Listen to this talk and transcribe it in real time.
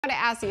To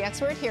ask the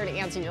expert, here to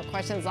answer your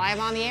questions live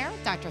on the air,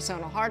 Dr.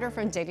 Sonal Harder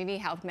from Dignity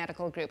Health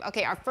Medical Group.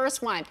 Okay, our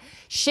first one,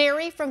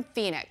 Sherry from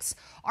Phoenix.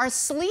 Are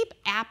sleep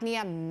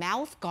apnea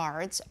mouth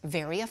guards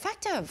very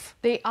effective?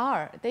 They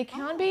are. They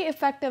can be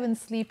effective in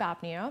sleep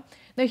apnea.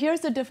 Now, here's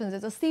the difference.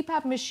 There's a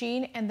CPAP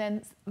machine and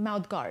then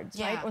mouth guards,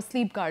 right? Or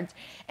sleep guards.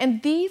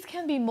 And these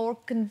can be more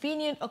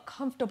convenient or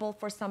comfortable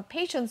for some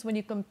patients when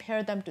you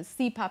compare them to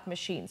CPAP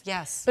machines.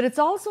 Yes. But it's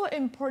also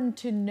important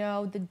to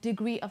know the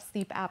degree of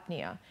sleep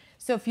apnea.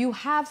 So if you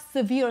have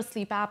severe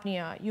sleep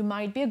apnea, you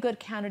might be a good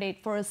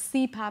candidate for a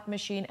CPAP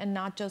machine and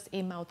not just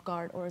a mouth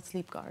guard or a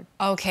sleep guard.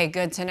 Okay,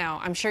 good to know.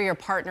 I'm sure your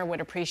partner would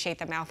appreciate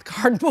the mouth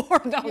guard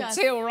more though, yes,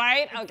 too,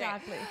 right?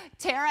 Exactly. Okay.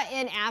 Tara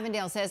in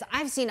Avondale says,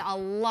 I've seen a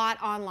lot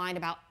online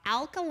about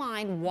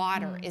alkaline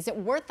water. Is it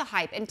worth the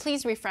hype? And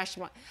please refresh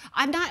me.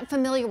 I'm not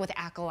familiar with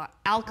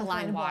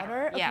alkaline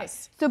water. Okay.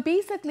 Yes. So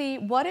basically,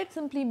 what it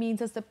simply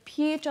means is the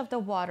pH of the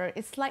water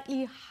is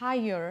slightly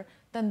higher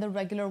than the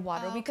regular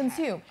water we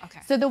consume.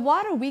 So the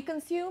water we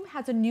consume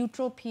has a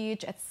neutral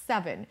pH at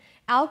 7.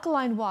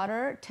 Alkaline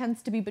water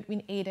tends to be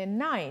between 8 and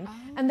 9.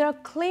 And there are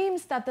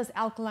claims that this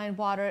alkaline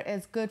water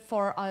is good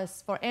for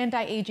us for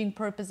anti-aging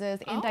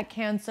purposes,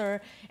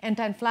 anti-cancer,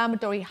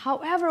 anti-inflammatory.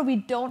 However, we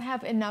don't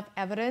have enough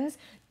evidence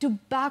to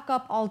back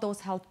up all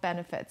those health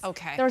benefits.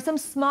 There are some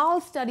small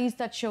studies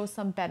that show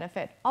some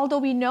benefit, although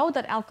we know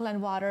that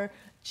alkaline water,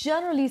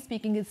 generally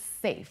speaking, is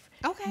safe.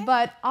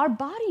 But our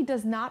body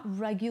does not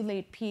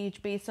regulate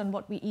pH based on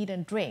what we eat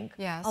and drink.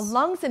 Our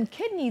lungs and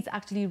kidneys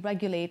actually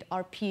regulate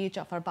our pH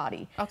of our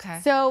body.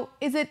 So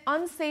is it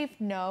unsafe?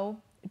 No.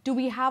 Do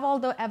we have all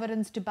the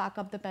evidence to back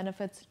up the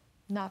benefits?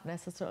 Not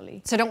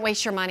necessarily. So don't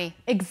waste your money.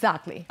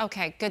 Exactly.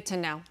 Okay, good to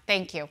know.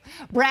 Thank you.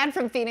 Brad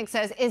from Phoenix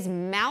says, is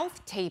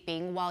mouth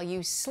taping while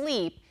you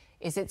sleep,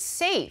 is it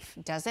safe?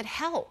 Does it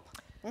help?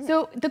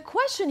 So the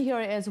question here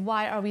is,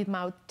 why are we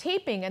mouth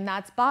taping? And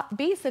that's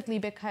basically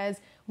because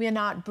we are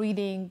not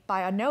breathing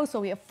by our nose, so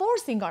we are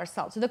forcing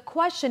ourselves. So the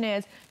question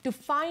is to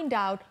find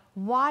out,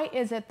 why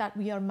is it that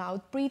we are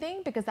mouth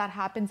breathing? Because that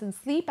happens in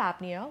sleep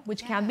apnea,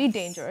 which can be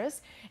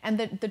dangerous. And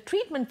the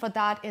treatment for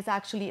that is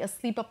actually a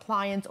sleep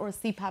appliance or a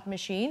CPAP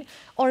machine.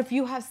 Or if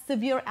you have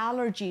severe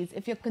allergies,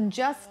 if you're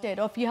congested,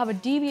 or if you have a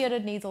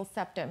deviated nasal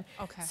septum.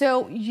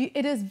 So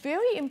it is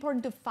very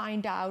important to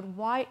find out,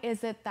 why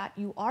is it that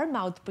you are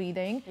mouth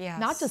breathing,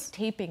 not just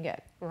taping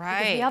it.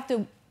 Because we have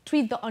to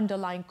treat the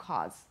underlying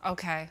cause.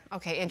 Okay,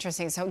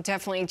 interesting. So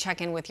definitely check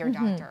in with your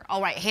doctor.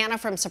 All right, Hannah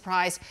from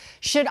Surprise.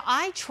 Should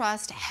I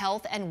trust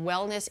health and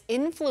wellness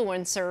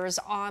influencers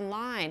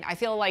online? I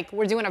feel like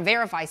we're doing a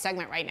Verify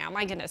segment right now.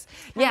 My goodness.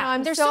 Yeah,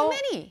 there's so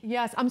many.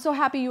 Yes, I'm so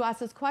happy you asked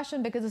this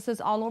question because this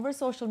is all over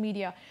social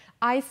media.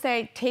 I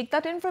say take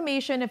that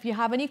information. If you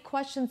have any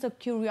questions or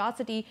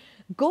curiosity,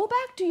 go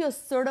back to your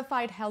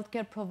certified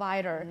healthcare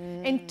provider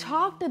and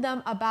talk to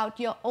them about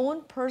your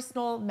own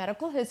personal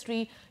medical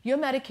history, your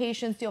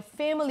medications, your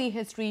family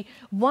history.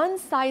 One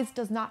size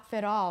does not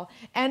fit all.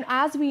 And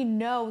as we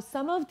know,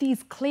 some of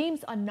these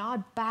claims are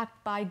not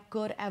backed by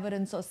good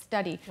evidence or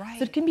study.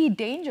 So it can be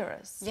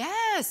dangerous.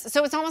 Yes.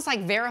 So it's almost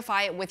like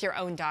verify it with your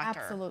own doctor.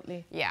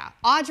 Absolutely. Yeah.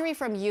 Audrey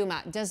from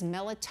Yuma. Does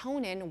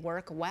melatonin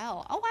work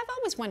well? Oh, I've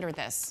always wondered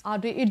this.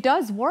 Audrey, it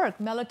does work.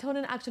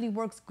 Melatonin actually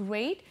works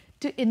great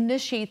to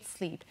initiate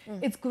sleep.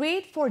 It's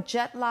great for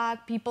jet lag,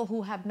 people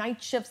who have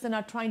night shifts and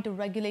are trying to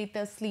regulate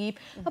their sleep,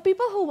 or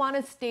people who want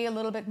to stay a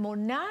little bit more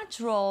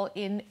natural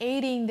in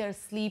aiding their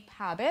sleep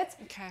habits.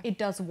 It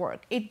does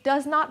work. It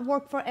does not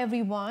work for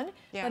everyone,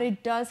 but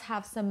it does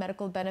have some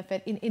medical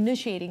benefit in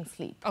initiating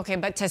sleep. Okay,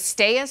 but to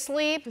stay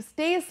asleep? To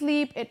stay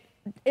asleep,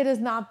 it is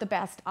not the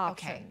best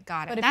option. Okay,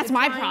 got it. That's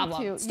my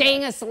problem,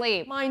 staying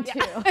asleep. Mine too.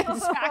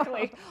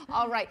 Exactly.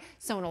 All right,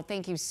 Sonal,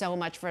 thank you so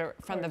much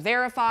from the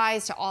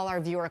Verifies to all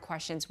our viewer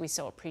questions. We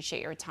so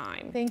appreciate your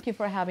time. Thank you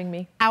for having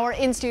me. Our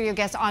in-studio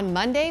guest on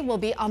Monday will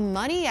be a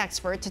money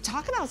expert to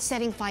talk about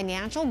setting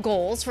financial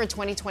goals for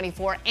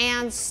 2024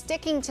 and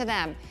sticking to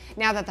them.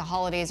 Now that the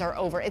holidays are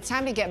over, it's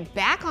time to get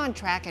back on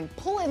track and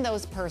pull in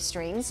those purse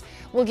strings.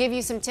 We'll give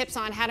you some tips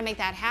on how to make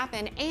that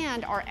happen,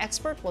 and our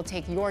expert will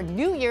take your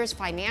New Year's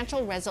financial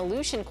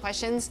resolution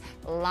questions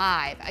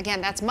live. Again,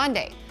 that's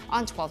Monday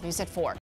on 12 News at 4.